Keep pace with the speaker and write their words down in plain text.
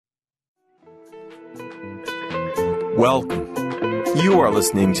Welcome. You are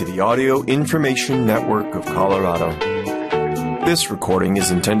listening to the Audio Information Network of Colorado. This recording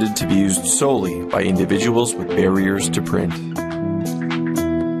is intended to be used solely by individuals with barriers to print.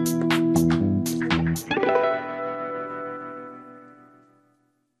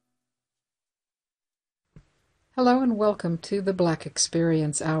 Hello and welcome to the Black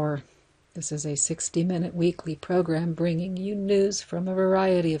Experience Hour. This is a 60-minute weekly program bringing you news from a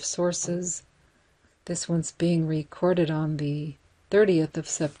variety of sources. This one's being recorded on the 30th of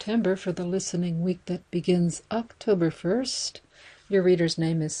September for the listening week that begins October 1st. Your reader's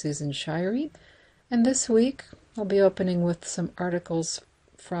name is Susan Shirey, and this week I'll be opening with some articles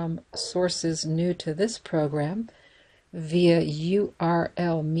from sources new to this program via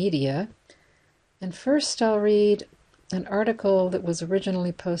URL Media. And first I'll read an article that was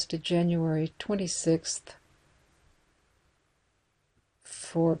originally posted January 26th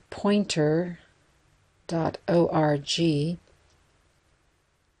for Poynter.org.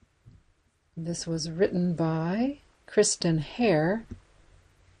 This was written by Kristen Hare.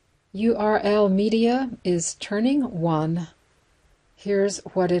 URL Media is turning one. Here's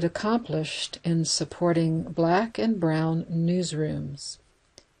what it accomplished in supporting Black and Brown newsrooms.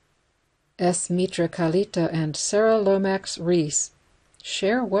 S. Mitra Kalita and Sarah Lomax Reese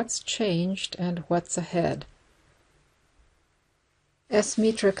share what's changed and what's ahead. S.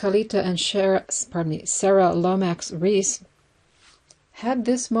 Mitra Kalita and Sarah Lomax Reese had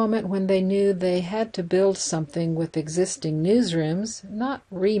this moment when they knew they had to build something with existing newsrooms, not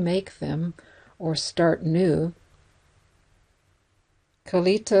remake them or start new.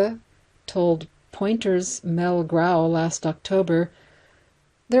 Kalita told Poynter's Mel Grau last October,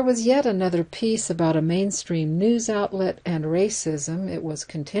 "There was yet another piece about a mainstream news outlet and racism it was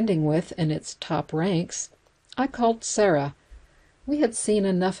contending with in its top ranks. I called Sarah. We had seen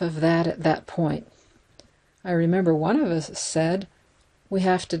enough of that at that point. I remember one of us said, 'We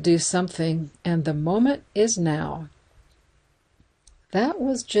have to do something, and the moment is now.'" That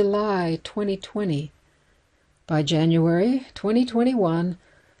was July 2020. By January 2021,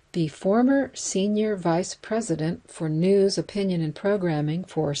 the former senior vice president for news, opinion, and programming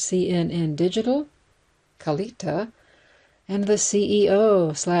for CNN Digital, Kalita, and the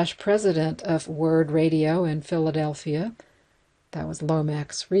CEO/president of Word Radio in Philadelphia, that was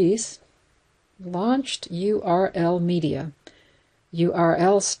Lomax Reese, launched URL Media.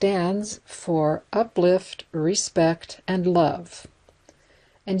 URL stands for Uplift, Respect, and Love.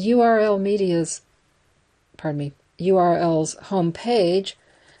 And URL's homepage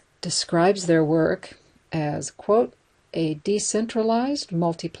describes their work as, quote, "a decentralized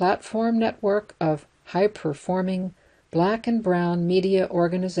multi-platform network of high-performing Black and Brown media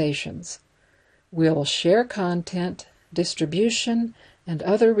organizations. We'll share content, distribution, and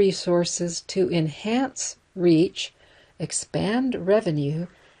other resources to enhance reach, expand revenue,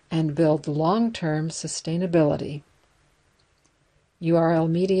 and build long-term sustainability." URL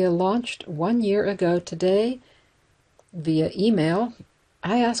Media launched 1 year ago today. Via email,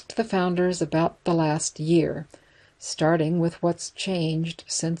 I asked the founders about the last year, starting with what's changed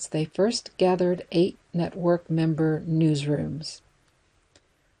since they first gathered 8 network member newsrooms.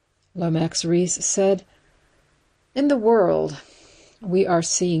 Lomax Reese said, "In the world, we are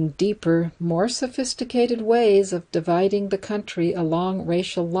seeing deeper, more sophisticated ways of dividing the country along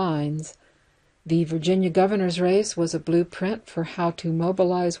racial lines. The Virginia governor's race was a blueprint for how to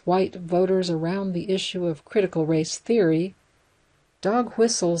mobilize white voters around the issue of critical race theory. Dog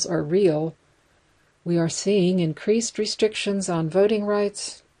whistles are real. We are seeing increased restrictions on voting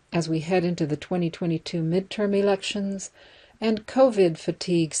rights as we head into the 2022 midterm elections, and COVID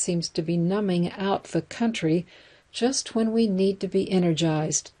fatigue seems to be numbing out the country just when we need to be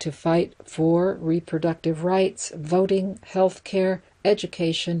energized to fight for reproductive rights, voting, health care,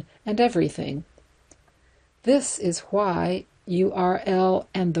 education, and everything. This is why URL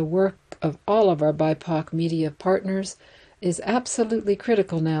and the work of all of our BIPOC media partners is absolutely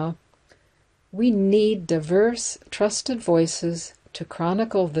critical now. We need diverse, trusted voices to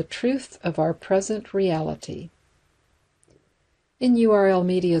chronicle the truth of our present reality. In URL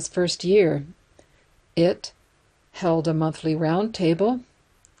Media's first year, it held a monthly roundtable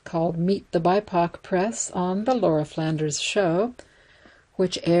called Meet the BIPOC Press on The Laura Flanders Show,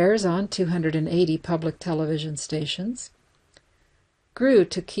 which airs on 280 public television stations. Grew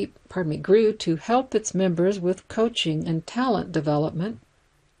to help its members with coaching and talent development.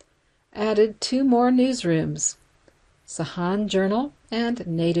 Added 2 more newsrooms, Sahan Journal and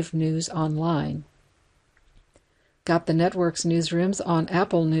Native News Online. Got the network's newsrooms on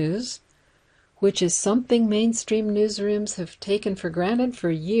Apple News, which is something mainstream newsrooms have taken for granted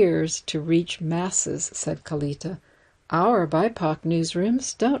for years to reach masses, said Kalita. Our BIPOC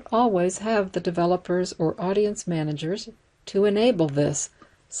newsrooms don't always have the developers or audience managers to enable this,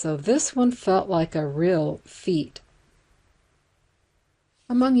 so this one felt like a real feat.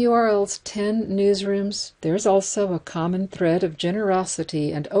 Among URL's 10 newsrooms, there's also a common thread of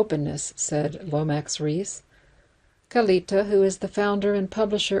generosity and openness, said Lomax Reese. Kalita, who is the founder and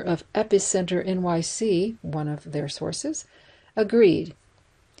publisher of Epicenter NYC, one of their sources, agreed.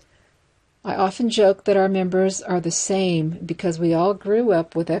 I often joke that our members are the same because we all grew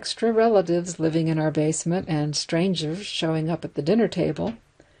up with extra relatives living in our basement and strangers showing up at the dinner table.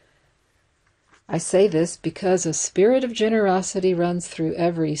 I say this because a spirit of generosity runs through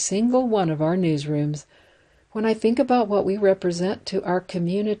every single one of our newsrooms. When I think about what we represent to our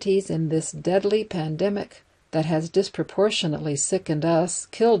communities in this deadly pandemic that has disproportionately sickened us,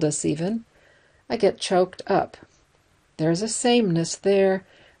 killed us even, I get choked up. There's a sameness there,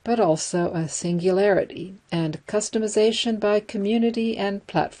 but also a singularity and customization by community and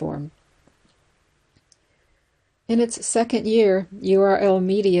platform. In its second year, URL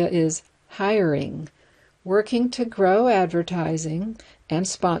Media is hiring, working to grow advertising and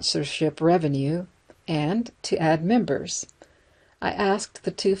sponsorship revenue, and to add members. I asked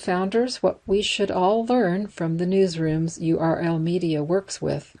the two founders what we should all learn from the newsrooms URL Media works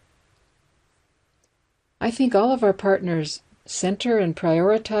with. I think all of our partners center and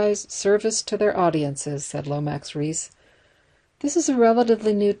prioritize service to their audiences, said Lomax Reese. This is a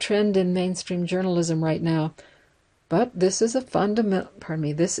relatively new trend in mainstream journalism right now, but this is fundamental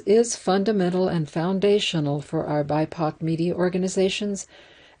and foundational for our BIPOC media organizations,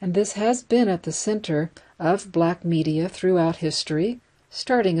 and this has been at the center of black media throughout history,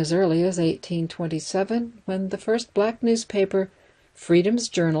 starting as early as 1827, when the first black newspaper, Freedom's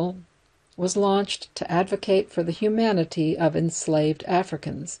Journal, was launched to advocate for the humanity of enslaved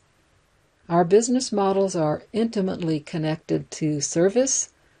Africans. Our business models are intimately connected to service,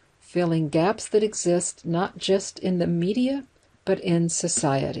 filling gaps that exist not just in the media, but in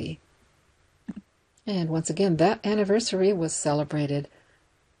society. And once again, that anniversary was celebrated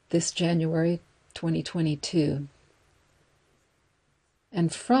this January 2022.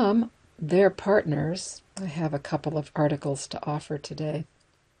 And from their partners, I have a couple of articles to offer today.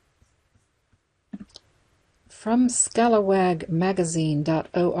 From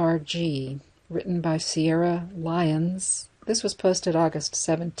scalawagmagazine.org, written by Sierra Lyons. This was posted August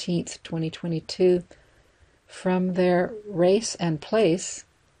 17th, 2022, from their Race and Place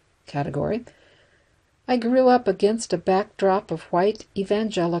category. I grew up against a backdrop of white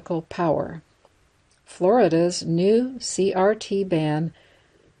evangelical power. Florida's new CRT ban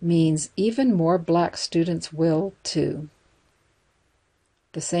means even more black students will, too.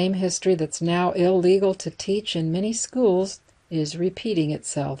 The same history that's now illegal to teach in many schools is repeating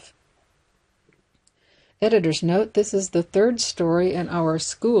itself. Editor's note, this is the third story in our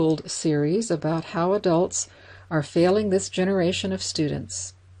Schooled series about how adults are failing this generation of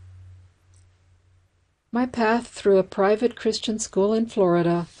students. My path through a private Christian school in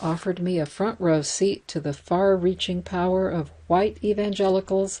Florida offered me a front row seat to the far-reaching power of white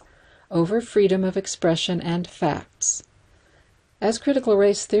evangelicals over freedom of expression and facts. As critical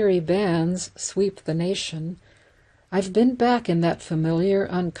race theory bans sweep the nation, I've been back in that familiar,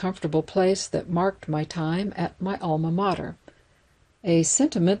 uncomfortable place that marked my time at my alma mater, a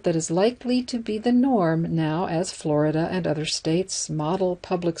sentiment that is likely to be the norm now as Florida and other states model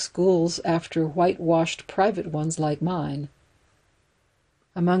public schools after whitewashed private ones like mine.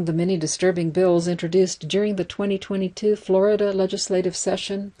 Among the many disturbing bills introduced during the 2022 Florida legislative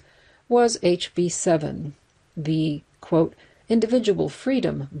session was HB 7, the, quote, Individual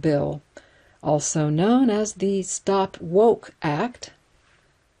Freedom Bill, also known as the Stop Woke Act.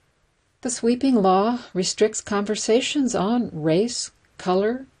 The sweeping law restricts conversations on race,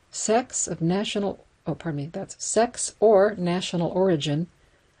 color, sex or national origin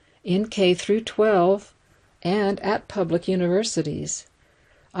in K through 12 and at public universities,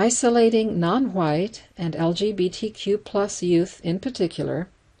 isolating non-white and LGBTQ+ youth in particular.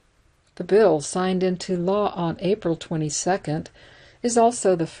 The bill, signed into law on April 22nd, is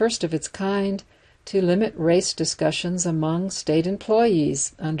also the first of its kind to limit race discussions among state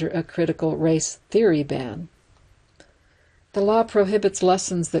employees under a critical race theory ban. The law prohibits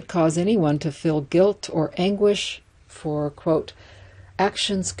lessons that cause anyone to feel guilt or anguish for, quote,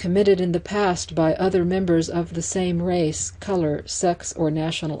 actions committed in the past by other members of the same race, color, sex, or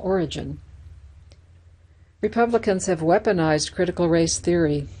national origin. Republicans have weaponized critical race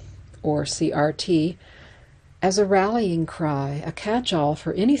theory, or CRT, as a rallying cry, a catch-all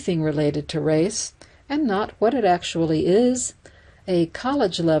for anything related to race, and not what it actually is, a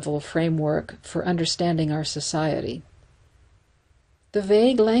college-level framework for understanding our society. The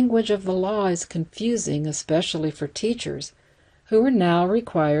vague language of the law is confusing, especially for teachers, who are now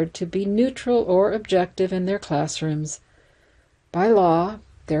required to be neutral or objective in their classrooms. By law,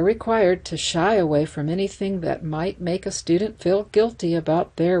 they're required to shy away from anything that might make a student feel guilty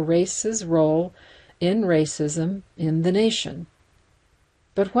about their race's role in racism in the nation.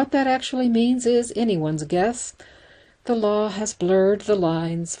 But what that actually means is anyone's guess. The law has blurred the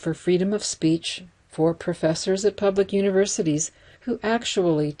lines for freedom of speech for professors at public universities who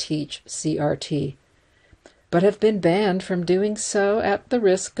actually teach CRT, but have been banned from doing so at the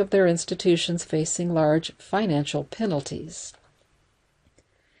risk of their institutions facing large financial penalties.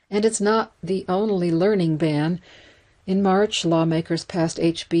 And it's not the only learning ban. In March, lawmakers passed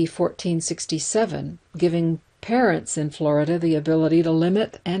HB 1467, giving parents in Florida the ability to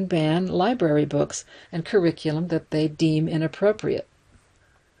limit and ban library books and curriculum that they deem inappropriate.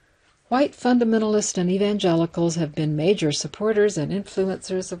 White fundamentalists and evangelicals have been major supporters and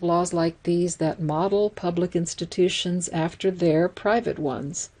influencers of laws like these that model public institutions after their private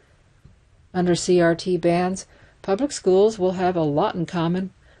ones. Under CRT bans, public schools will have a lot in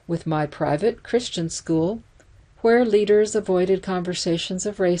common with my private Christian school, where leaders avoided conversations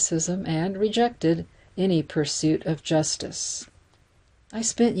of racism and rejected any pursuit of justice. I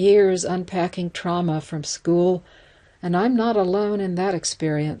spent years unpacking trauma from school, and I'm not alone in that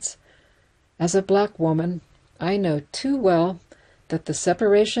experience. As a black woman, I know too well that the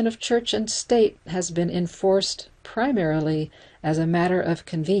separation of church and state has been enforced primarily as a matter of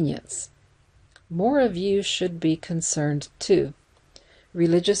convenience. More of you should be concerned too.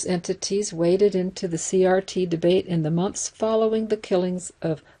 Religious entities waded into the CRT debate in the months following the killings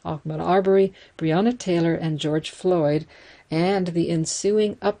of Ahmaud Arbery, Breonna Taylor, and George Floyd, and the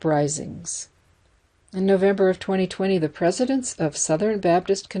ensuing uprisings. In November of 2020, the presidents of Southern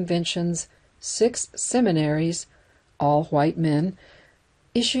Baptist Convention's 6 seminaries, all white men,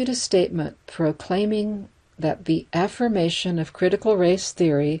 issued a statement proclaiming that the affirmation of critical race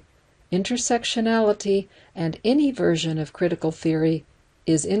theory, intersectionality, and any version of critical theory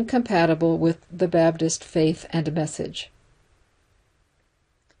is incompatible with the Baptist faith and message.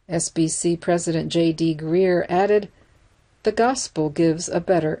 SBC President J.D. Greear added, "The gospel gives a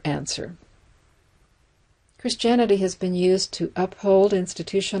better answer." Christianity has been used to uphold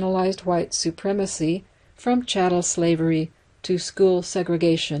institutionalized white supremacy from chattel slavery to school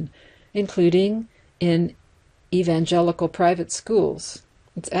segregation, including in evangelical private schools.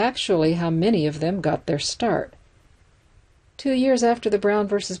 It's actually how many of them got their start. 2 years after the Brown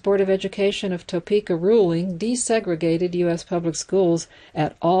v. Board of Education of Topeka ruling desegregated U.S. public schools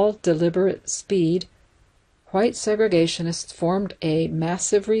at all deliberate speed, white segregationists formed a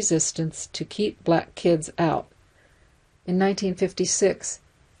massive resistance to keep black kids out. In 1956,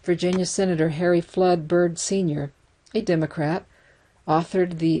 Virginia Senator Harry Flood Byrd Sr., a Democrat,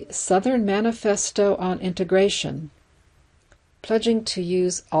 authored the Southern Manifesto on Integration, pledging to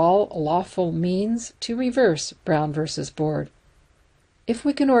use all lawful means to reverse Brown v. Board. If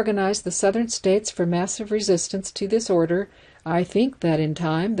we can organize the southern states for massive resistance to this order, I think that in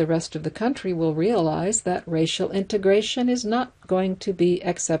time the rest of the country will realize that racial integration is not going to be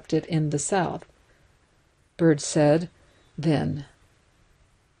accepted in the South. Byrd said then.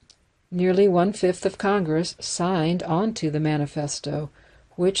 Nearly 1/5 of Congress signed onto the manifesto,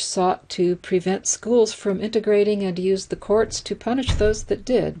 which sought to prevent schools from integrating and used the courts to punish those that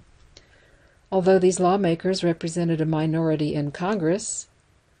did. Although these lawmakers represented a minority in Congress,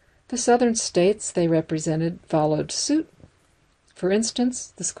 the southern states they represented followed suit. For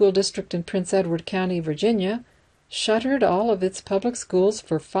instance, the school district in Prince Edward County, Virginia, shuttered all of its public schools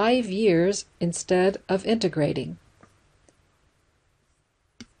for 5 years instead of integrating.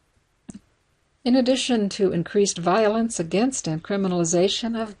 In addition to increased violence against and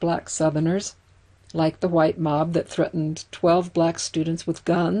criminalization of black Southerners, like the white mob that threatened 12 black students with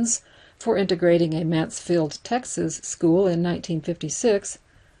guns for integrating a Mansfield, Texas school in 1956,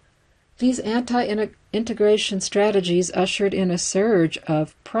 these anti-integration strategies ushered in a surge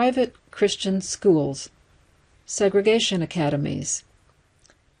of private Christian schools, segregation academies.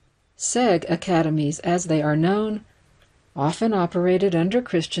 Seg academies, as they are known, often operated under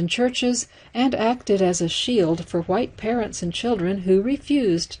Christian churches and acted as a shield for white parents and children who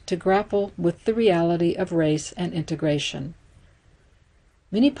refused to grapple with the reality of race and integration.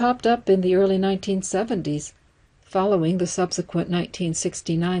 Many popped up in the early 1970s, following the subsequent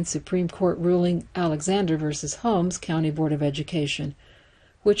 1969 Supreme Court ruling Alexander v. Holmes County Board of Education,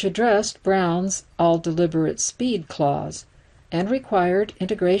 which addressed Brown's all deliberate speed clause and required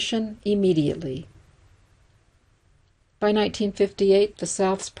integration immediately. By 1958, the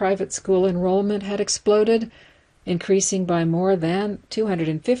South's private school enrollment had exploded, increasing by more than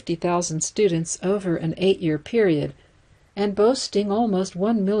 250,000 students over an 8-year period, and boasting almost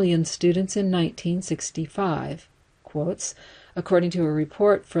 1 million students in 1965, quotes, according to a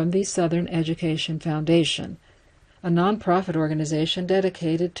report from the Southern Education Foundation, a nonprofit organization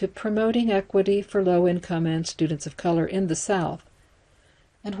dedicated to promoting equity for low-income and students of color in the South.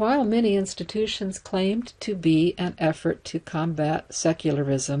 And while many institutions claimed to be an effort to combat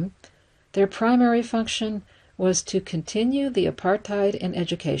secularism, their primary function was to continue the apartheid in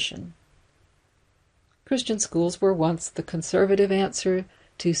education. Christian schools were once the conservative answer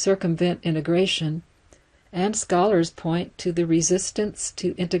to circumvent integration, and scholars point to the resistance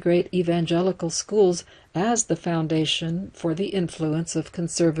to integrate evangelical schools as the foundation for the influence of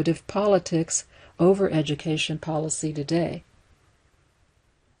conservative politics over education policy today.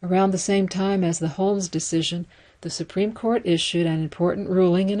 Around the same time as the Holmes decision, the Supreme Court issued an important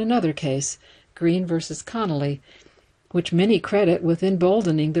ruling in another case, Green v. Connolly, which many credit with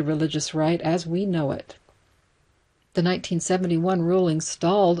emboldening the religious right as we know it. The 1971 ruling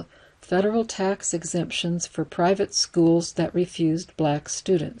stalled federal tax exemptions for private schools that refused black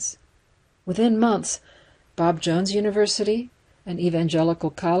students. Within months, Bob Jones University, an evangelical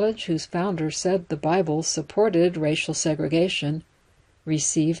college whose founder said the Bible supported racial segregation,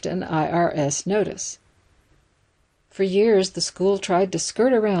 received an IRS notice. For years, the school tried to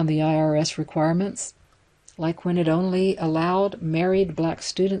skirt around the IRS requirements, like when it only allowed married black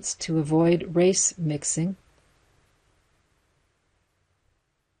students to avoid race mixing.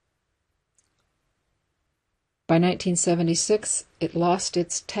 By 1976, it lost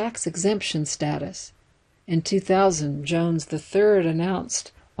its tax exemption status. In 2000, Jones III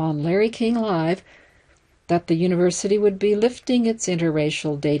announced on Larry King Live that the university would be lifting its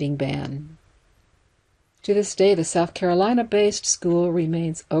interracial dating ban. To this day, the South Carolina-based school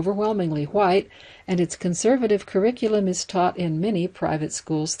remains overwhelmingly white, and its conservative curriculum is taught in many private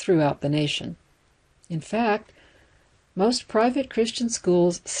schools throughout the nation. In fact, most private Christian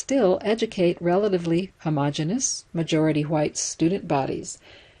schools still educate relatively homogeneous, majority-white student bodies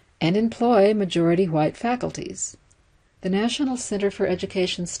and employ majority-white faculties. The National Center for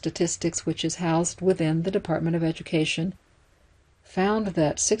Education Statistics, which is housed within the Department of Education, found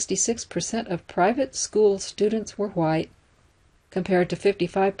that 66% of private school students were white, compared to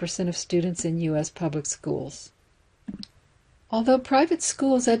 55% of students in U.S. public schools. Although private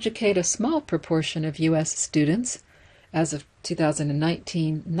schools educate a small proportion of U.S. students, as of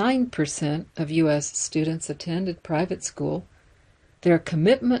 2019, 9% of U.S. students attended private school, their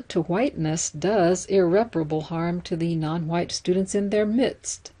commitment to whiteness does irreparable harm to the non-white students in their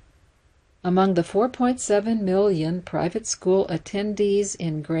midst. Among the 4.7 million private school attendees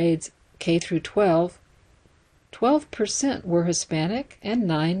in grades K through 12, 12% were Hispanic and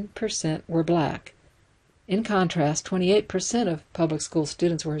 9% were black. In contrast, 28% of public school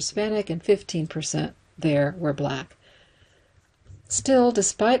students were Hispanic and 15% there were black. Still,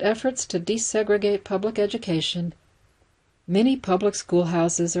 despite efforts to desegregate public education, many public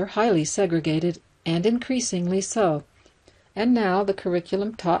schoolhouses are highly segregated and increasingly so, and now the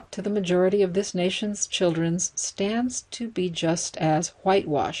curriculum taught to the majority of this nation's children stands to be just as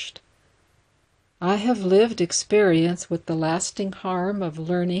whitewashed. I have lived experience with the lasting harm of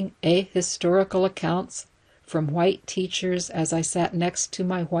learning ahistorical accounts from white teachers as I sat next to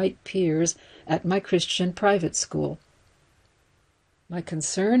my white peers at my Christian private school. My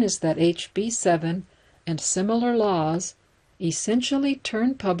concern is that HB 7 and similar laws essentially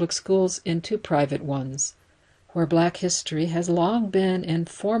turn public schools into private ones, where black history has long been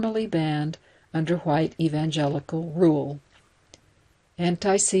informally banned under white evangelical rule.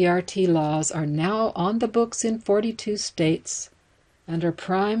 Anti-CRT laws are now on the books in 42 states and are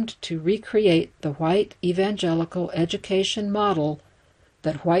primed to recreate the white evangelical education model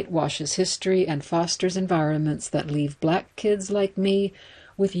that whitewashes history and fosters environments that leave black kids like me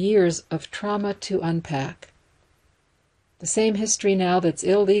with years of trauma to unpack. The same history now that's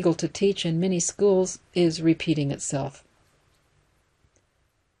illegal to teach in many schools is repeating itself.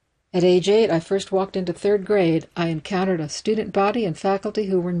 At age 8, I first walked into 3rd grade. I encountered a student body and faculty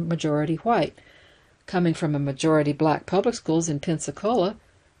who were majority white. Coming from a majority black public schools in Pensacola,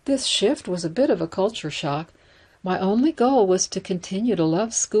 this shift was a bit of a culture shock. My only goal was to continue to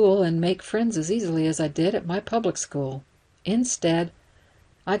love school and make friends as easily as I did at my public school. Instead,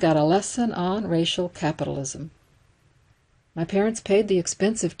 I got a lesson on racial capitalism. My parents paid the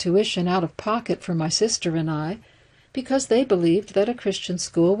expensive tuition out of pocket for my sister and I because they believed that a Christian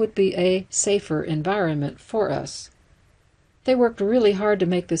school would be a safer environment for us. They worked really hard to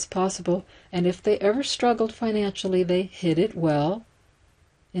make this possible, and if they ever struggled financially, they hid it well.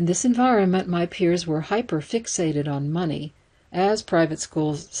 In this environment, my peers were hyper-fixated on money, as private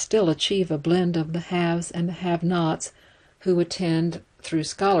schools still achieve a blend of the haves and the have-nots who attend through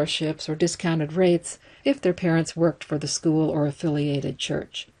scholarships or discounted rates if their parents worked for the school or affiliated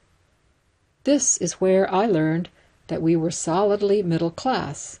church. This is where I learned that we were solidly middle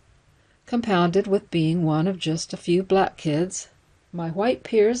class, compounded with being one of just a few black kids. My white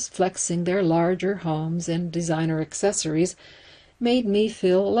peers flexing their larger homes and designer accessories made me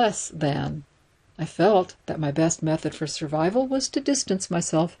feel less than. I felt that my best method for survival was to distance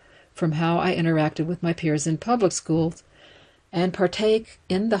myself from how I interacted with my peers in public schools and partake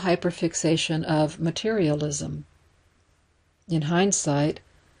in the hyperfixation of materialism. In hindsight,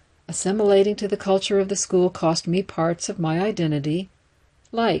 assimilating to the culture of the school cost me parts of my identity,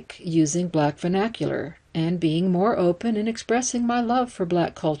 like using black vernacular and being more open in expressing my love for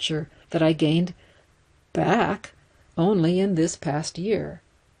black culture that I gained back only in this past year,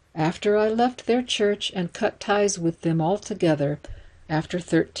 after I left their church and cut ties with them altogether after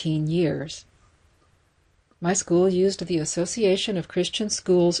 13 years. My school used the Association of Christian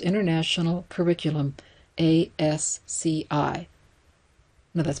Schools International Curriculum, ASCI.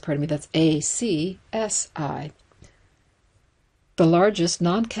 No, that's ACSI. The largest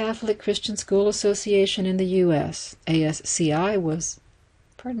non-Catholic Christian school association in the U.S. ASCI was,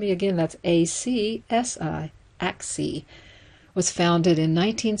 that's ACSI, ACSI, was founded in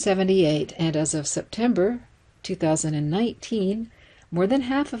 1978, and as of September 2019, more than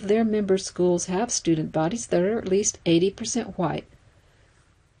half of their member schools have student bodies that are at least 80% white.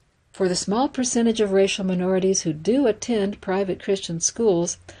 For the small percentage of racial minorities who do attend private Christian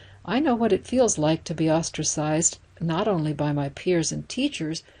schools, I know what it feels like to be ostracized not only by my peers and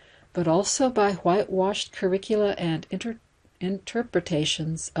teachers, but also by whitewashed curricula and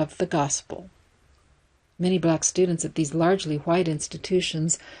interpretations of the gospel. Many black students at these largely white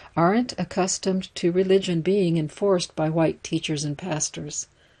institutions aren't accustomed to religion being enforced by white teachers and pastors.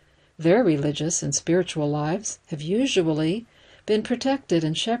 Their religious and spiritual lives have usually been protected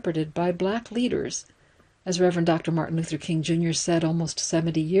and shepherded by black leaders. As Reverend Dr. Martin Luther King Jr. said almost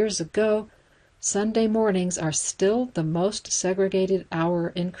 70 years ago, Sunday mornings are still the most segregated hour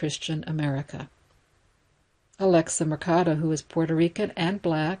in Christian America. Alexa Mercado, who is Puerto Rican and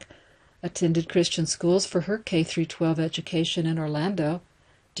black, attended Christian schools for her K-12 education in Orlando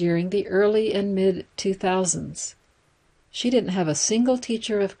during the early and mid-2000s. She didn't have a single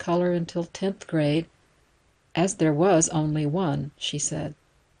teacher of color until 10th grade, as there was only one, she said.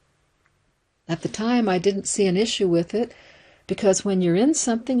 At the time, I didn't see an issue with it, because when you're in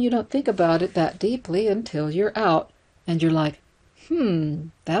something, you don't think about it that deeply until you're out, and you're like,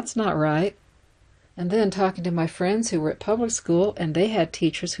 that's not right. And then talking to my friends who were at public school, and they had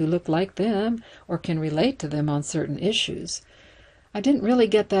teachers who looked like them or can relate to them on certain issues. I didn't really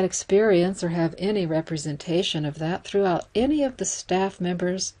get that experience or have any representation of that throughout any of the staff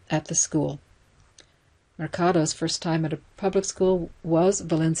members at the school. Mercado's first time at a public school was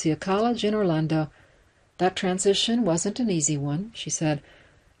Valencia College in Orlando. That transition wasn't an easy one, she said.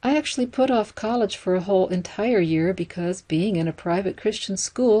 I actually put off college for a whole entire year because being in a private Christian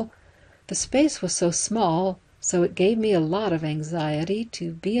school, the space was so small, so it gave me a lot of anxiety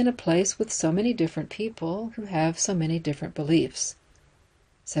to be in a place with so many different people who have so many different beliefs.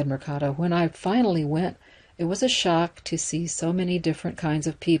 Said Mercado, when I finally went, it was a shock to see so many different kinds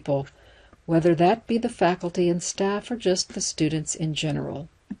of people, whether that be the faculty and staff or just the students in general.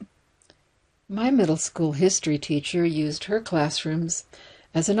 My middle school history teacher used her classrooms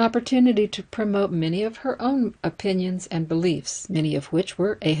as an opportunity to promote many of her own opinions and beliefs, many of which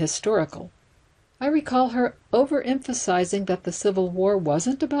were ahistorical. I recall her overemphasizing that the Civil War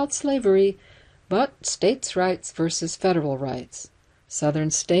wasn't about slavery, but states' rights versus federal rights.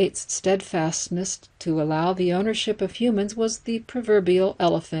 Southern states' steadfastness to allow the ownership of humans was the proverbial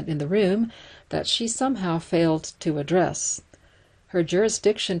elephant in the room that she somehow failed to address. Her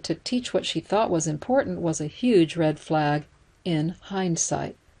jurisdiction to teach what she thought was important was a huge red flag in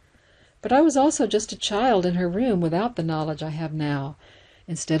hindsight. But I was also just a child in her room without the knowledge I have now.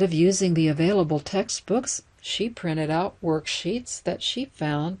 Instead of using the available textbooks, she printed out worksheets that she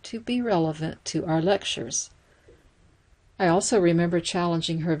found to be relevant to our lectures. I also remember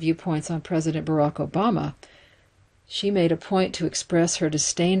challenging her viewpoints on President Barack Obama. She made a point to express her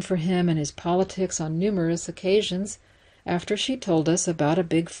disdain for him and his politics on numerous occasions after she told us about a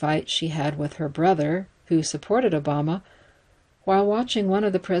big fight she had with her brother, who supported Obama, while watching one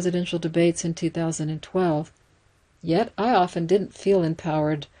of the presidential debates in 2012. Yet I often didn't feel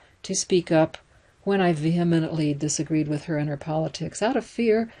empowered to speak up when I vehemently disagreed with her and her politics out of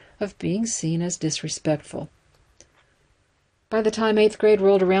fear of being seen as disrespectful. By the time 8th grade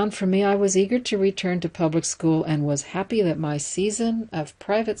rolled around for me, I was eager to return to public school and was happy that my season of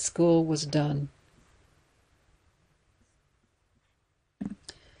private school was done.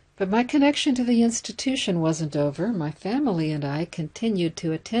 But my connection to the institution wasn't over. My family and I continued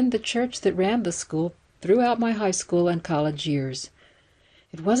to attend the church that ran the school throughout my high school and college years.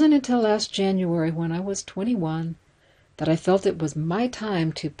 It wasn't until last January, when I was 21, that I felt it was my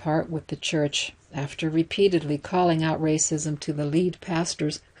time to part with the church. After repeatedly calling out racism to the lead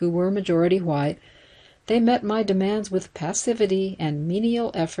pastors, who were majority white, they met my demands with passivity and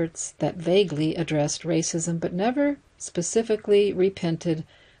menial efforts that vaguely addressed racism but never specifically repented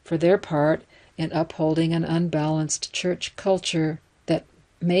for their part in upholding an unbalanced church culture that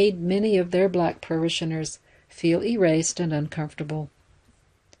made many of their black parishioners feel erased and uncomfortable.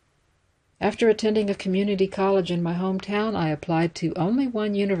 After attending a community college in my hometown, I applied to only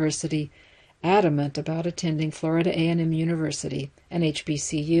one university, adamant about attending Florida A&M University, an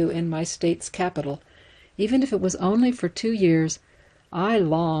HBCU in my state's capital. Even if it was only for 2 years, I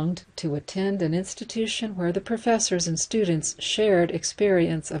longed to attend an institution where the professors and students' shared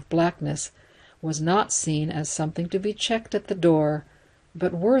experience of blackness was not seen as something to be checked at the door,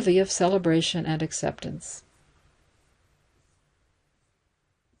 but worthy of celebration and acceptance.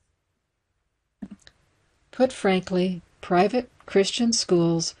 Put frankly, private Christian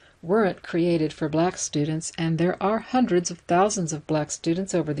schools weren't created for black students, and there are hundreds of thousands of black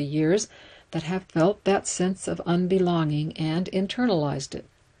students over the years that have felt that sense of unbelonging and internalized it.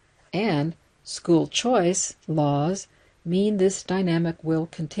 And school choice laws mean this dynamic will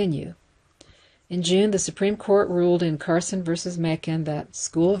continue. In June, the Supreme Court ruled in Carson v. Macon that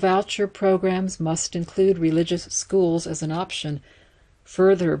school voucher programs must include religious schools as an option,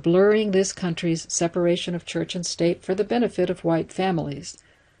 further blurring this country's separation of church and state for the benefit of white families.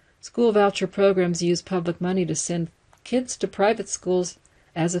 School voucher programs use public money to send kids to private schools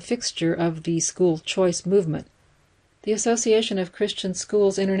as a fixture of the school choice movement. The Association of Christian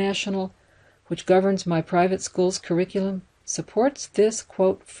Schools International, which governs my private school's curriculum, supports this,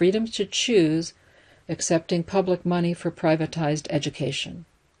 quote, freedom to choose, accepting public money for privatized education.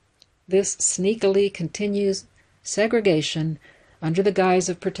 This sneakily continues segregation under the guise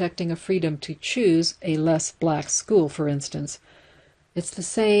of protecting a freedom to choose a less black school, for instance. It's the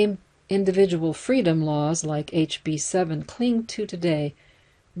same individual freedom laws like HB 7 cling to today,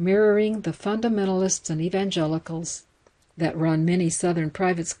 mirroring the fundamentalists and evangelicals that run many Southern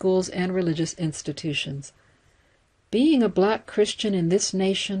private schools and religious institutions. Being a black Christian in this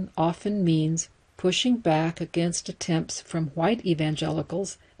nation often means pushing back against attempts from white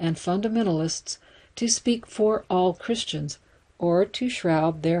evangelicals and fundamentalists to speak for all Christians, or to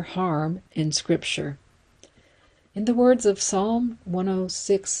shroud their harm in Scripture. In the words of Psalm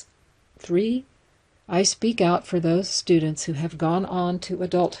 106:3, I speak out for those students who have gone on to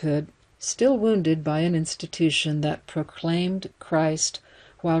adulthood, still wounded by an institution that proclaimed Christ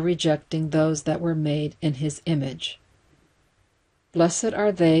while rejecting those that were made in his image. Blessed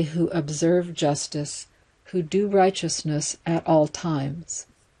are they who observe justice, who do righteousness at all times.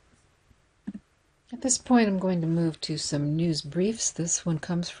 At this point, I'm going to move to some news briefs. This one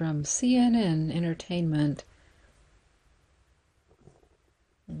comes from CNN Entertainment.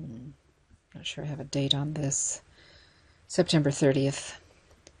 Not sure I have a date on this. September 30th.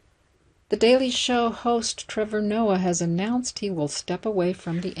 The Daily Show host Trevor Noah has announced he will step away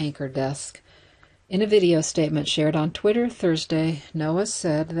from the anchor desk. In a video statement shared on Twitter Thursday, Noah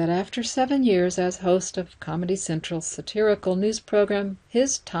said that after 7 years as host of Comedy Central's satirical news program,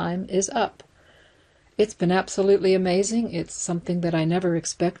 his time is up. It's been absolutely amazing. It's something that I never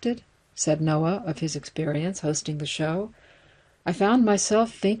expected, said Noah of his experience hosting the show. I found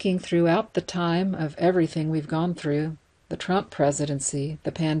myself thinking throughout the time of everything we've gone through, the Trump presidency,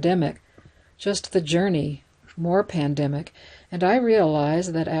 the pandemic, just the journey, more pandemic, and I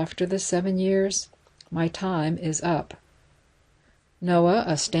realized that after the 7 years, my time is up. Noah,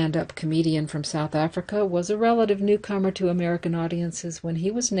 a stand-up comedian from South Africa, was a relative newcomer to American audiences when he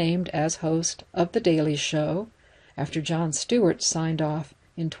was named as host of The Daily Show after Jon Stewart signed off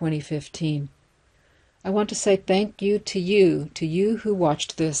in 2015. I want to say thank you to you who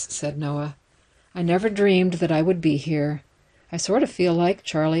watched this, said Noah. I never dreamed that I would be here. I sort of feel like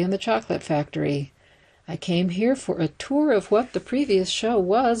Charlie and the Chocolate Factory. I came here for a tour of what the previous show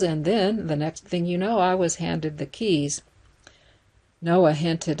was, and then, the next thing you know, I was handed the keys. Noah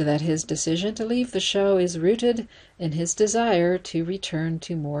hinted that his decision to leave the show is rooted in his desire to return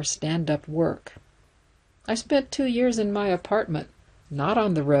to more stand-up work. I spent 2 years in my apartment, not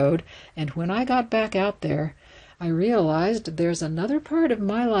on the road, and when I got back out there, I realized there's another part of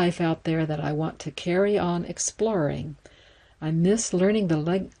my life out there that I want to carry on exploring. I miss learning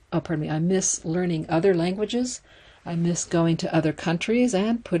I miss learning other languages. I miss going to other countries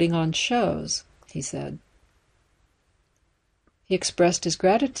and putting on shows, he said. He expressed his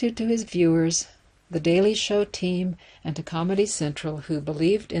gratitude to his viewers, the Daily Show team, and to Comedy Central, who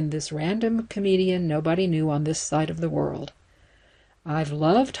believed in this random comedian nobody knew on this side of the world. I've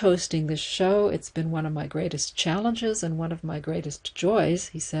loved hosting this show. It's been one of my greatest challenges and one of my greatest joys,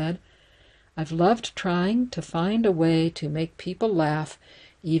 he said. I've loved trying to find a way to make people laugh,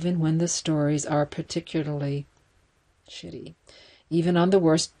 even when the stories are particularly shitty. Even on the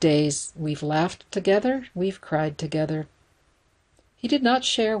worst days, we've laughed together, we've cried together. He did not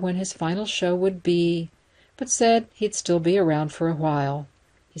share when his final show would be, but said he'd still be around for a while.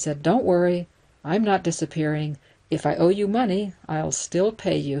 He said, "Don't worry, I'm not disappearing. If I owe you money, I'll still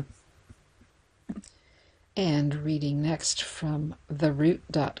pay you." And reading next from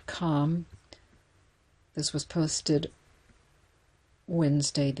theroot.com. This was posted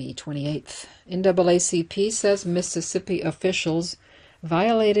Wednesday, the 28th. NAACP says Mississippi officials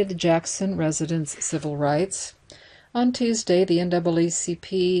violated Jackson residents' civil rights. On Tuesday, the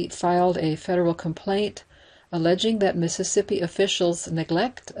NAACP filed a federal complaint alleging that Mississippi officials'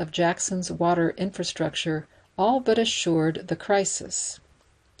 neglect of Jackson's water infrastructure all but assured the crisis.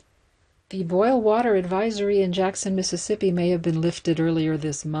 The boil water advisory in Jackson, Mississippi may have been lifted earlier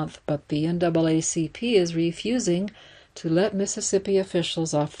this month, but the NAACP is refusing to let Mississippi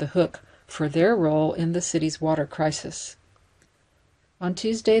officials off the hook for their role in the city's water crisis. On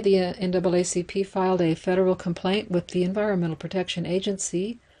Tuesday, the NAACP filed a federal complaint with the Environmental Protection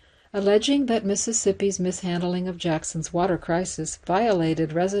Agency, alleging that Mississippi's mishandling of Jackson's water crisis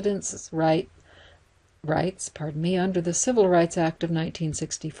violated residents' rights under the Civil Rights Act of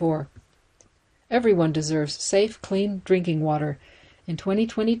 1964. Everyone deserves safe, clean drinking water. In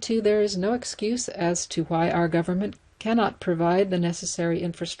 2022, there is no excuse as to why our government cannot provide the necessary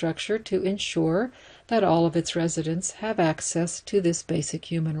infrastructure to ensure that all of its residents have access to this basic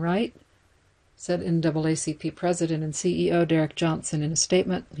human right, said NAACP President and CEO Derek Johnson in a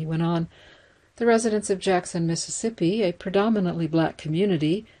statement. He went on, "The residents of Jackson, Mississippi, a predominantly black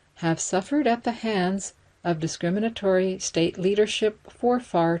community, have suffered at the hands of discriminatory state leadership for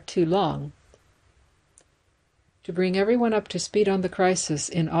far too long." To bring everyone up to speed on the crisis,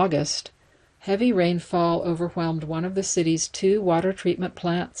 in August, heavy rainfall overwhelmed one of the city's 2 water treatment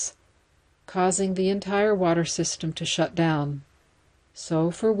plants, causing the entire water system to shut down. So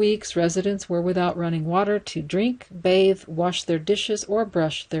for weeks, residents were without running water to drink, bathe, wash their dishes, or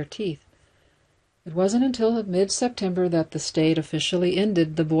brush their teeth. It wasn't until mid-September that the state officially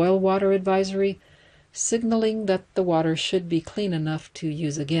ended the boil water advisory, signaling that the water should be clean enough to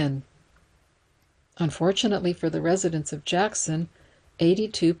use again. Unfortunately for the residents of Jackson,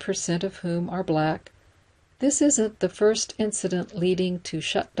 82% of whom are black, this isn't the first incident leading to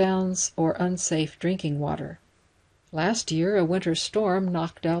shutdowns or unsafe drinking water. Last year, a winter storm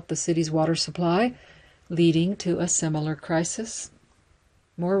knocked out the city's water supply, leading to a similar crisis.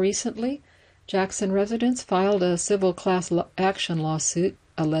 More recently, Jackson residents filed a civil class action lawsuit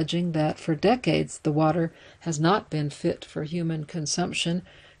alleging that for decades the water has not been fit for human consumption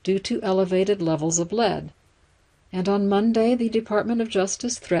due to elevated levels of lead. And on Monday, the Department of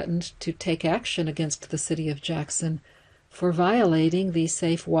Justice threatened to take action against the city of Jackson for violating the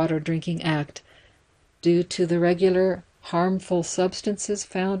Safe Water Drinking Act due to the regular harmful substances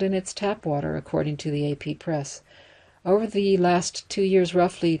found in its tap water, according to the AP Press. Over the last 2 years,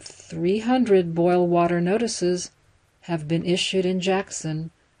 roughly 300 boil water notices have been issued in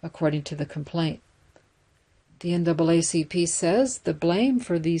Jackson, according to the complaint. The NAACP says the blame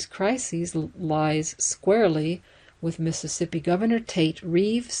for these crises lies squarely with Mississippi Governor Tate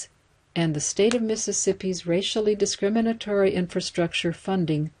Reeves and the state of Mississippi's racially discriminatory infrastructure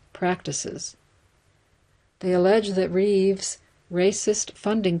funding practices. They allege that Reeves' racist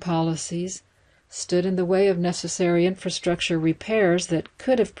funding policies stood in the way of necessary infrastructure repairs that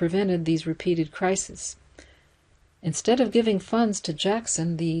could have prevented these repeated crises. Instead of giving funds to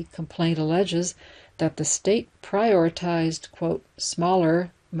Jackson, the complaint alleges that the state prioritized, quote,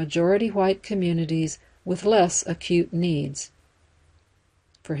 smaller, majority-white communities with less acute needs.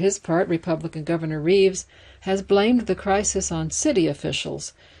 For his part, Republican Governor Reeves has blamed the crisis on city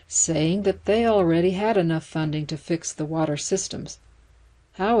officials, saying that they already had enough funding to fix the water systems.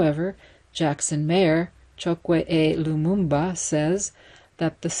 However, Jackson Mayor Chokwe A. Lumumba says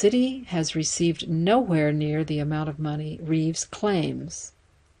that the city has received nowhere near the amount of money Reeves claims,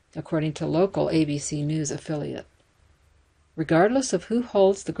 according to local ABC News affiliate. Regardless of who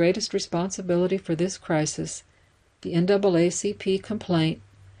holds the greatest responsibility for this crisis, the NAACP complaint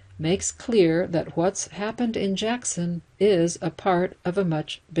makes clear that what's happened in Jackson is a part of a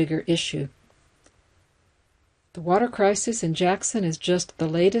much bigger issue. The water crisis in Jackson is just the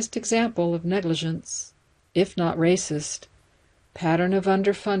latest example of negligence, if not racist, pattern of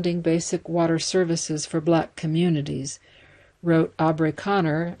underfunding basic water services for black communities, wrote Aubrey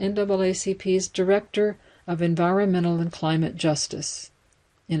Connor, NAACP's Director of Environmental and Climate Justice,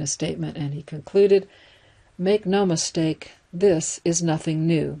 in a statement, and he concluded, "Make no mistake, this is nothing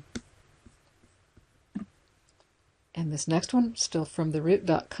new." And this next one, still from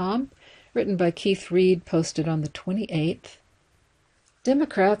theroot.com, written by Keith Reed, posted on the 28th.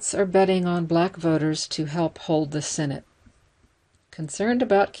 Democrats are betting on black voters to help hold the Senate. Concerned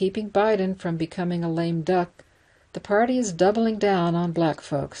about keeping Biden from becoming a lame duck, the party is doubling down on black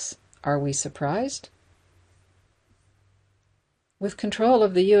folks. Are we surprised? With control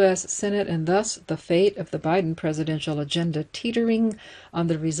of the U.S. Senate and thus the fate of the Biden presidential agenda teetering on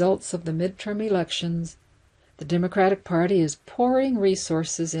the results of the midterm elections, the Democratic Party is pouring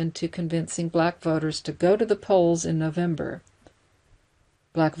resources into convincing black voters to go to the polls in November.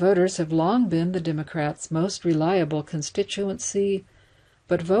 Black voters have long been the Democrats' most reliable constituency,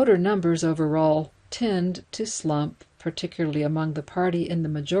 but voter numbers overall tend to slump, particularly among the party in the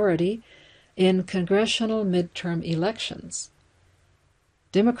majority, in congressional midterm elections.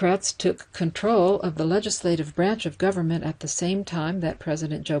 Democrats took control of the legislative branch of government at the same time that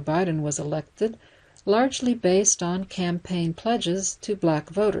President Joe Biden was elected, largely based on campaign pledges to black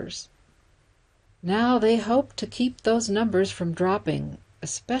voters. Now they hope to keep those numbers from dropping,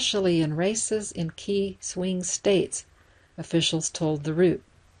 especially in races in key swing states, officials told The Root.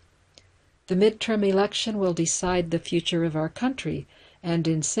 The midterm election will decide the future of our country, and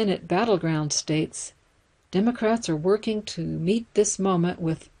in Senate battleground states, Democrats are working to meet this moment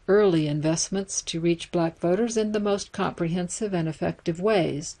with early investments to reach black voters in the most comprehensive and effective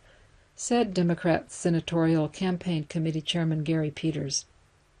ways, said Democrat Senatorial Campaign Committee Chairman Gary Peters.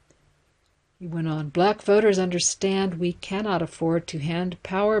 He went on, black voters understand we cannot afford to hand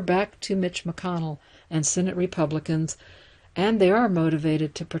power back to Mitch McConnell and Senate Republicans, and they are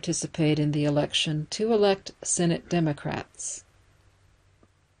motivated to participate in the election to elect Senate Democrats.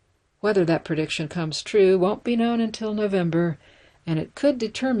 Whether that prediction comes true won't be known until November, and it could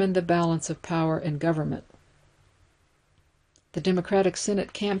determine the balance of power in government. The Democratic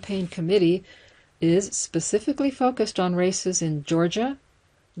Senate Campaign Committee is specifically focused on races in Georgia,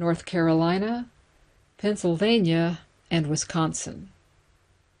 North Carolina, Pennsylvania, and Wisconsin.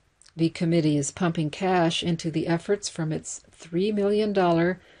 The committee is pumping cash into the efforts from its $3 million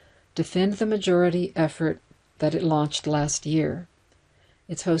Defend the Majority effort that it launched last year.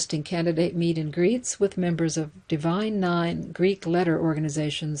 It's hosting candidate meet and greets with members of Divine Nine Greek letter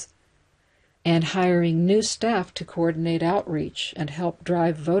organizations and hiring new staff to coordinate outreach and help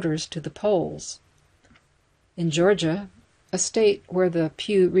drive voters to the polls. In Georgia, a state where the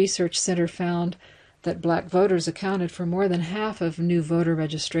Pew Research Center found that black voters accounted for more than half of new voter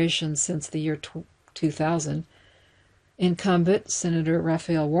registrations since the year 2000, incumbent Senator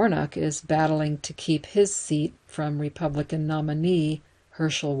Raphael Warnock is battling to keep his seat from Republican nominee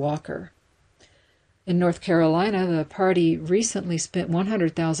Herschel Walker. In North Carolina, the party recently spent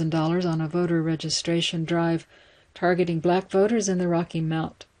 $100,000 on a voter registration drive targeting black voters in the Rocky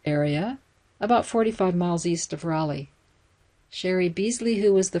Mount area, about 45 miles east of Raleigh. Sherry Beasley,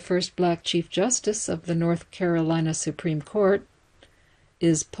 who was the first black Chief Justice of the North Carolina Supreme Court,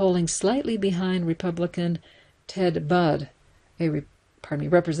 is polling slightly behind Republican Ted Budd,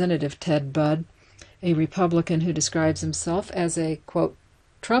 Representative Ted Budd, a Republican who describes himself as a, quote,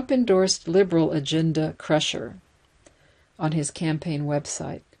 Trump-endorsed liberal agenda crusher, on his campaign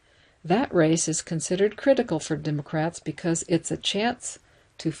website. That race is considered critical for Democrats because it's a chance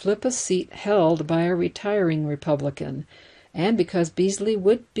to flip a seat held by a retiring Republican, and because Beasley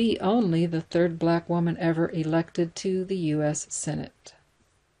would be only the third black woman ever elected to the U.S. Senate.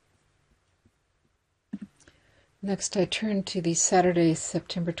 Next, I turn to the Saturday,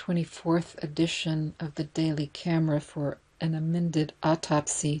 September 24th edition of the Daily Camera for an amended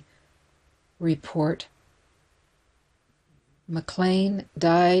autopsy report. McLean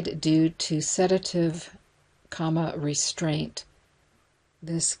died due to sedative, restraint.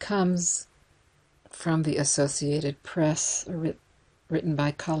 This comes from the Associated Press, written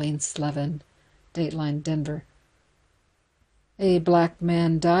by Colleen Slevin, Dateline Denver. A black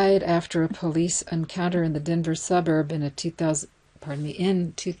man died after a police encounter in the Denver suburb in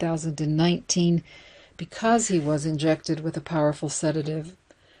 2019 because he was injected with a powerful sedative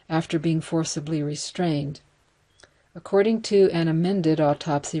after being forcibly restrained. According to an amended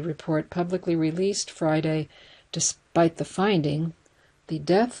autopsy report publicly released Friday, despite the finding, The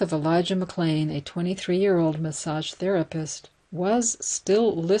death of Elijah McClain, a 23-year-old massage therapist, was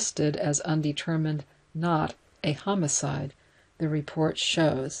still listed as undetermined, not a homicide, the report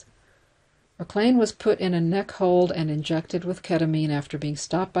shows. McClain was put in a neck hold and injected with ketamine after being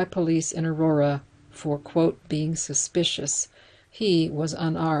stopped by police in Aurora for, quote, being suspicious. He was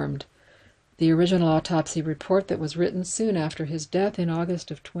unarmed. The original autopsy report that was written soon after his death in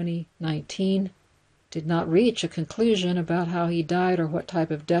August of 2019 did not reach a conclusion about how he died or what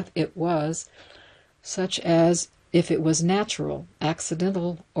type of death it was, such as if it was natural,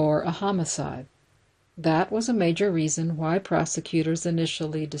 accidental, or a homicide. That was a major reason why prosecutors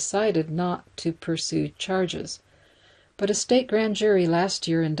initially decided not to pursue charges. But a state grand jury last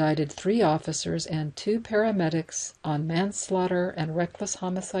year indicted 3 officers and 2 paramedics on manslaughter and reckless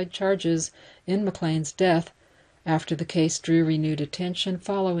homicide charges in McClain's death after the case drew renewed attention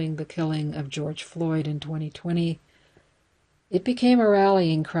following the killing of George Floyd in 2020. It became a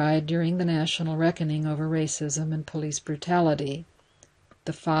rallying cry during the national reckoning over racism and police brutality.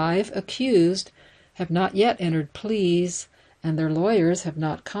 The 5 accused have not yet entered pleas, and their lawyers have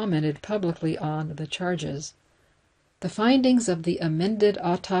not commented publicly on the charges. The findings of the amended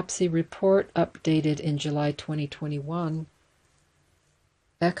autopsy report, updated in July 2021,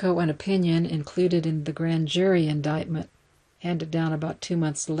 echo an opinion included in the grand jury indictment, handed down about 2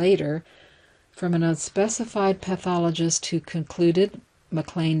 months later, from an unspecified pathologist who concluded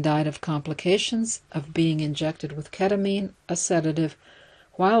McClain died of complications of being injected with ketamine, a sedative,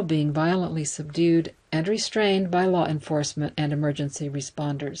 while being violently subdued and restrained by law enforcement and emergency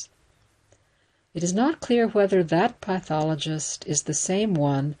responders. It is not clear whether that pathologist is the same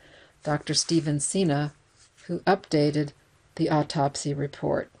one, Dr. Stephen Sina, who updated the autopsy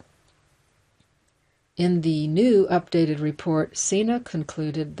report. In the new updated report, Sina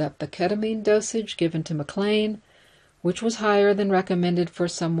concluded that the ketamine dosage given to McClain, which was higher than recommended for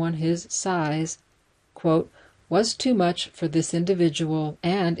someone his size, quote, was too much for this individual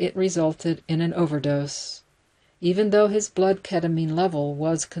and it resulted in an overdose, even though his blood ketamine level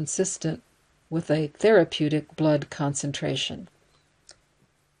was consistent with a therapeutic blood concentration.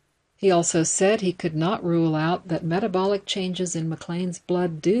 He also said he could not rule out that metabolic changes in McClain's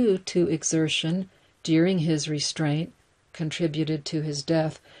blood due to exertion during his restraint contributed to his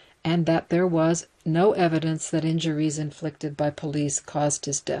death, and that there was no evidence that injuries inflicted by police caused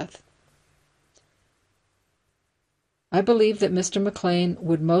his death. I believe that Mr. McClain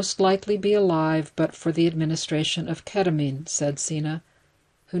would most likely be alive but for the administration of ketamine, said Sina,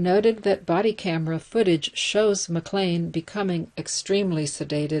 who noted that body camera footage shows McClain becoming extremely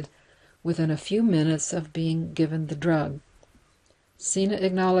sedated within a few minutes of being given the drug. Sina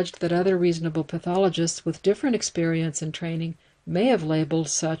acknowledged that other reasonable pathologists with different experience and training may have labeled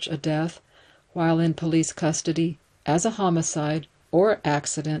such a death while in police custody as a homicide or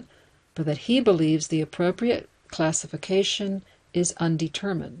accident, but that he believes the appropriate classification is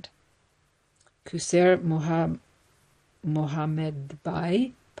undetermined. Qusair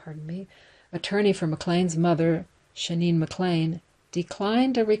Mohamedbai, attorney for McClain's mother, Shanine McClain,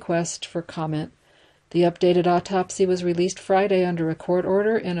 declined a request for comment. The updated autopsy was released Friday under a court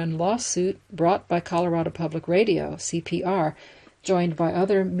order in a lawsuit brought by Colorado Public Radio, CPR, joined by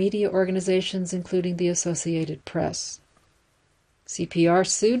other media organizations including the Associated Press. CPR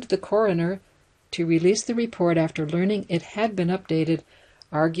sued the coroner to release the report after learning it had been updated,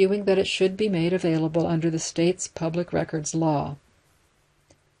 arguing that it should be made available under the state's public records law.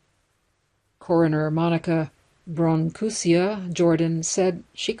 Coroner Monica Broncusia Jordan said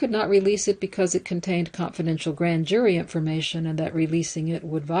she could not release it because it contained confidential grand jury information and that releasing it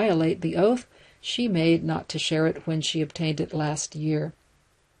would violate the oath she made not to share it when she obtained it last year.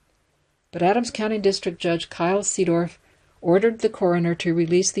 But Adams County District Judge Kyle Seedorf ordered the coroner to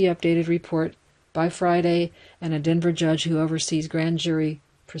release the updated report by Friday, and a Denver judge who oversees grand jury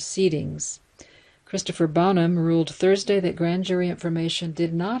proceedings, Christopher Bonham, ruled Thursday that grand jury information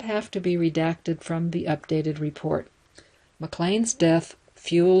did not have to be redacted from the updated report. McClain's death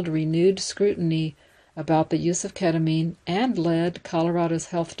fueled renewed scrutiny about the use of ketamine and led Colorado's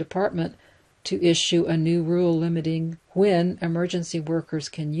Health Department to issue a new rule limiting when emergency workers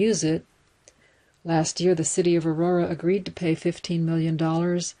can use it. Last year, the city of Aurora agreed to pay $15 million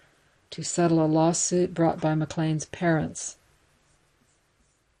to settle a lawsuit brought by McClain's parents.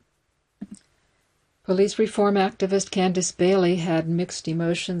 Police reform activist Candace Bailey had mixed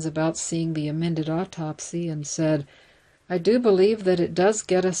emotions about seeing the amended autopsy and said, "I do believe that it does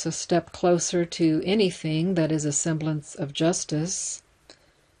get us a step closer to anything that is a semblance of justice."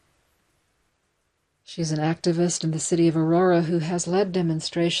 She's an activist in the city of Aurora who has led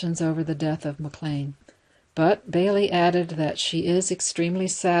demonstrations over the death of McClain. But Bailey added that she is extremely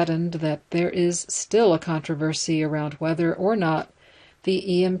saddened that there is still a controversy around whether or not the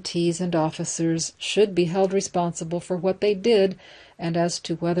EMTs and officers should be held responsible for what they did, and as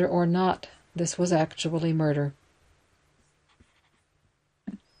to whether or not this was actually murder.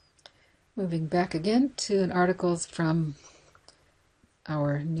 Moving back again to an article from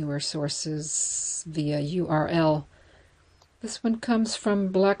our newer sources via URL. This one comes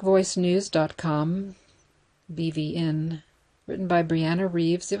from blackvoicenews.com, BVN, written by Brianna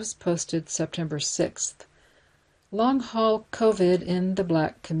Reeves. It was posted September 6th. Long-haul COVID in the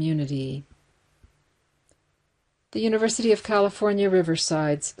Black community. The University of California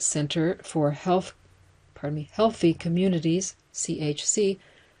Riverside's Center for Healthy Communities, CHC,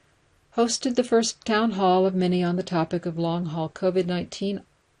 hosted the first town hall of many on the topic of long-haul COVID-19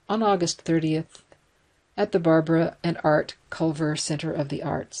 on August 30th at the Barbara and Art Culver Center of the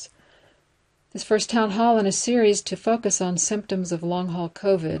Arts. This first town hall in a series to focus on symptoms of long-haul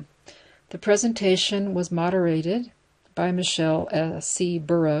COVID. The presentation was moderated by Michelle C.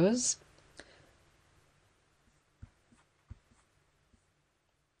 Burrows.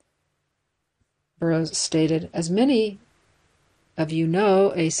 Burrows stated, "As many of you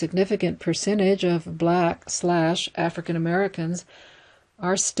know, a significant percentage of Black/African Americans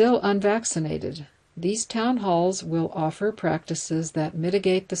are still unvaccinated. These town halls will offer practices that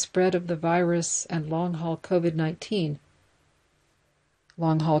mitigate the spread of the virus and long-haul COVID-19.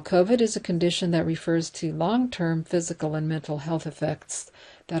 Long-haul COVID is a condition that refers to long-term physical and mental health effects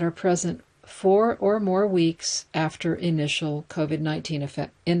that are present 4 or more weeks after initial COVID-19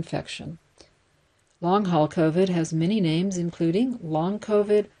 infection. Long-haul COVID has many names, including long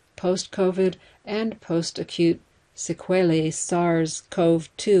COVID, post-COVID, and post-acute sequelae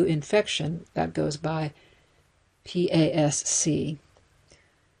SARS-CoV-2 infection that goes by PASC.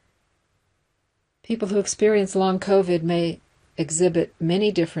 People who experience long COVID may exhibit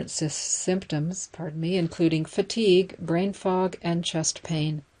many different symptoms, including fatigue, brain fog, and chest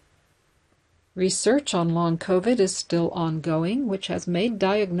pain. Research on long COVID is still ongoing, which has made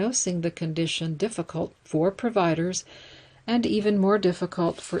diagnosing the condition difficult for providers and even more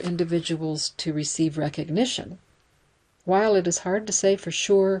difficult for individuals to receive recognition. While it is hard to say for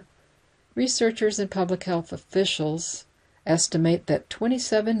sure, researchers and public health officials estimate that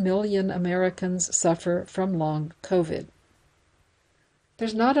 27 million Americans suffer from long COVID.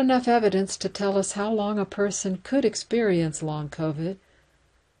 There's not enough evidence to tell us how long a person could experience long COVID.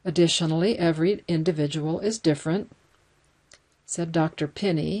 Additionally, every individual is different," said Dr.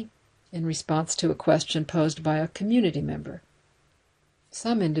 Penny in response to a question posed by a community member.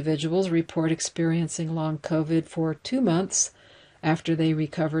 Some individuals report experiencing long COVID for 2 months after they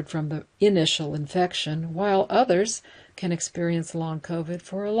recovered from the initial infection, while others can experience long COVID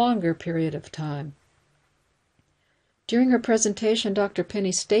for a longer period of time. During her presentation, Dr.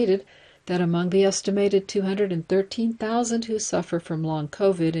 Penny stated that among the estimated 213,000 who suffer from long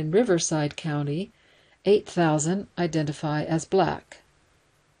COVID in Riverside County, 8,000 identify as Black.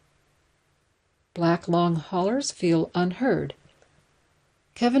 Black long haulers feel unheard.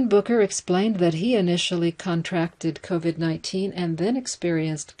 Kevin Booker explained that he initially contracted COVID-19 and then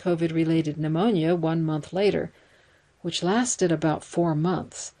experienced COVID-related pneumonia 1 month later, which lasted about 4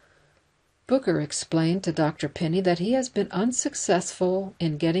 months. Booker explained to Dr. Penny that he has been unsuccessful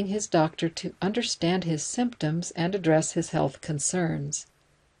in getting his doctor to understand his symptoms and address his health concerns.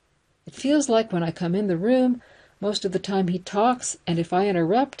 "It feels like when I come in the room, most of the time he talks, and if I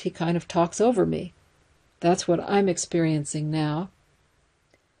interrupt, he kind of talks over me. That's what I'm experiencing now.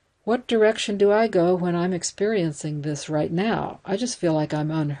 What direction do I go when I'm experiencing this right now? I just feel like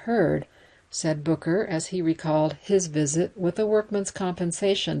I'm unheard," said Booker as he recalled his visit with a workman's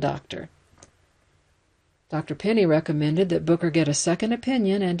compensation doctor. Dr. Penny recommended that Booker get a second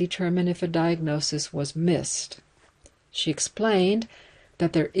opinion and determine if a diagnosis was missed. She explained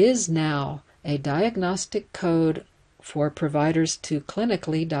that there is now a diagnostic code for providers to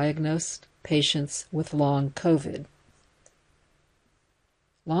clinically diagnose patients with long COVID.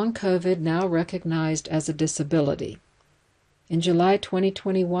 Long COVID now recognized as a disability. In July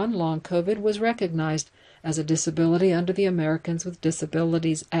 2021, long COVID was recognized as a disability under the Americans with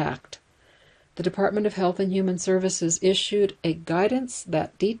Disabilities Act. The Department of Health and Human Services issued a guidance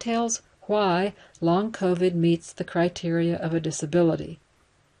that details why long COVID meets the criteria of a disability.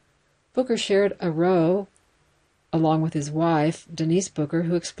 Booker shared a row along with his wife, Denise Booker,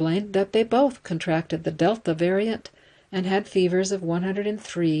 who explained that they both contracted the Delta variant and had fevers of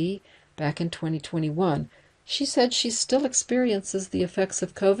 103 back in 2021. She said she still experiences the effects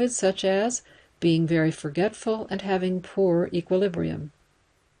of COVID, such as being very forgetful and having poor equilibrium.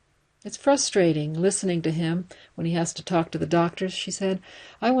 It's frustrating listening to him when he has to talk to the doctors, she said.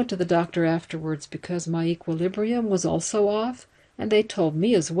 I went to the doctor afterwards because my equilibrium was also off, and they told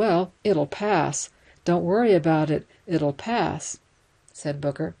me as well, it'll pass. Don't worry about it, it'll pass, said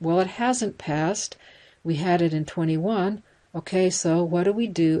Booker. Well, it hasn't passed. We had it in 21. Okay, so what do we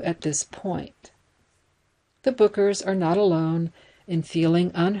do at this point? The Bookers are not alone in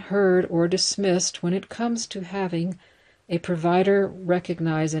feeling unheard or dismissed when it comes to having a provider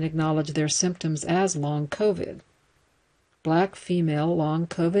recognize and acknowledge their symptoms as long COVID. Black female long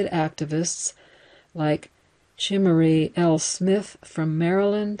COVID activists like Chimere L. Smith from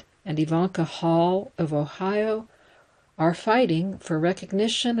Maryland and Ivanka Hall of Ohio are fighting for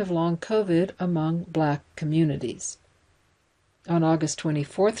recognition of long COVID among Black communities. On August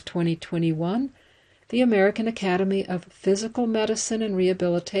 24, 2021, the American Academy of Physical Medicine and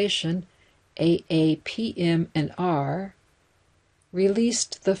Rehabilitation, AAPM&R,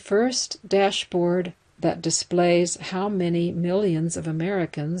 released the first dashboard that displays how many millions of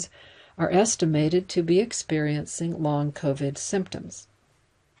Americans are estimated to be experiencing long COVID symptoms.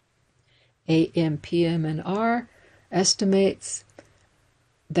 AAPM&R estimates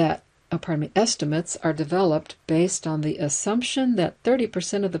estimates are developed based on the assumption that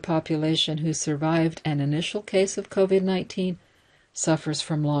 30% of the population who survived an initial case of COVID-19 suffers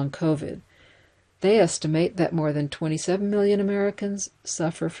from long COVID. They estimate that more than 27 million Americans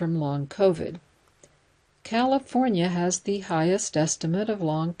suffer from long COVID. California has the highest estimate of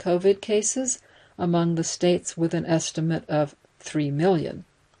long COVID cases among the states with an estimate of 3 million.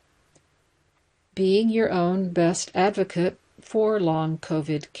 Being your own best advocate for long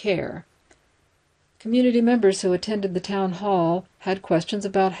COVID care. Community members who attended the town hall had questions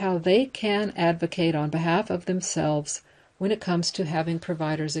about how they can advocate on behalf of themselves when it comes to having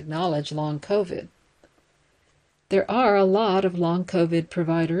providers acknowledge long COVID. There are a lot of long COVID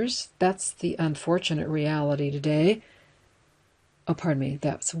providers. That's the unfortunate reality today.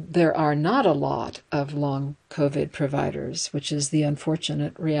 There are not a lot of long COVID providers, which is the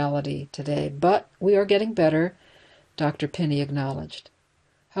unfortunate reality today. But we are getting better, Dr. Penny acknowledged.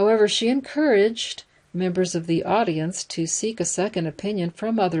 However, she encouraged members of the audience to seek a second opinion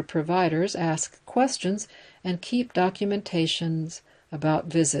from other providers, ask questions, and keep documentations about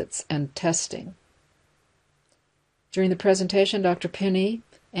visits and testing. During the presentation, Dr. Penny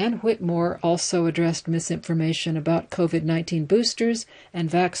and Whitmore also addressed misinformation about COVID-19 boosters and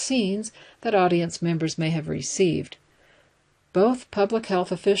vaccines that audience members may have received. Both public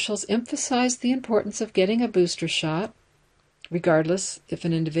health officials emphasized the importance of getting a booster shot, regardless if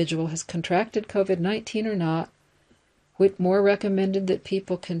an individual has contracted COVID-19 or not. Whitmore recommended that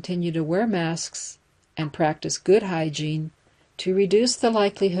people continue to wear masks and practice good hygiene to reduce the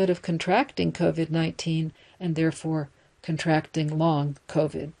likelihood of contracting COVID-19 and therefore contracting long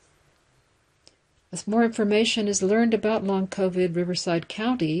COVID. As more information is learned about long COVID, Riverside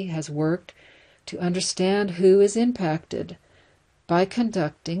County has worked to understand who is impacted by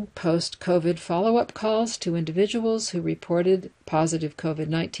conducting post-COVID follow-up calls to individuals who reported positive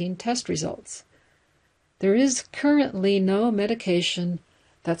COVID-19 test results. There is currently no medication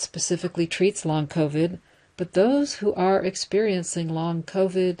that specifically treats long COVID, but those who are experiencing long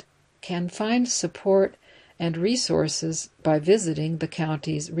COVID can find support and resources by visiting the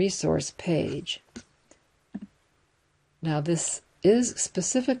county's resource page. Now, this is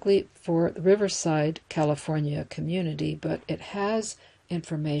specifically for the Riverside, California community, but it has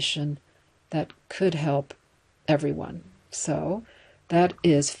information that could help everyone. So that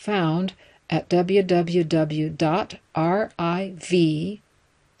is found at www.RIVCOPH.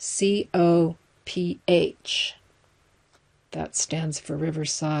 That stands for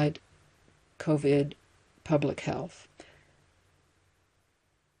Riverside COVID Public Health,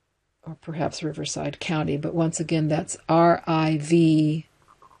 or perhaps Riverside County, but once again, that's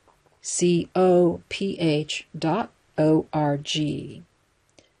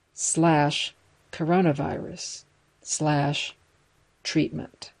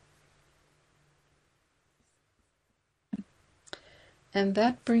And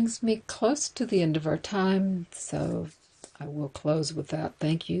that brings me close to the end of our time, so I will close with that.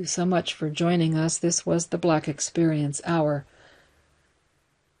 Thank you so much for joining us. This was the Black Experience Hour.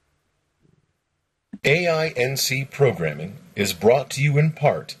 AINC programming is brought to you in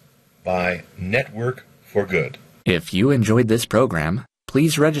part by Network for Good. If you enjoyed this program,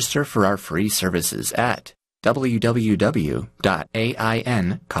 please register for our free services at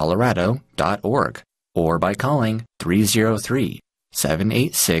www.aincolorado.org or by calling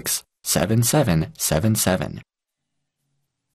 303-786-7777.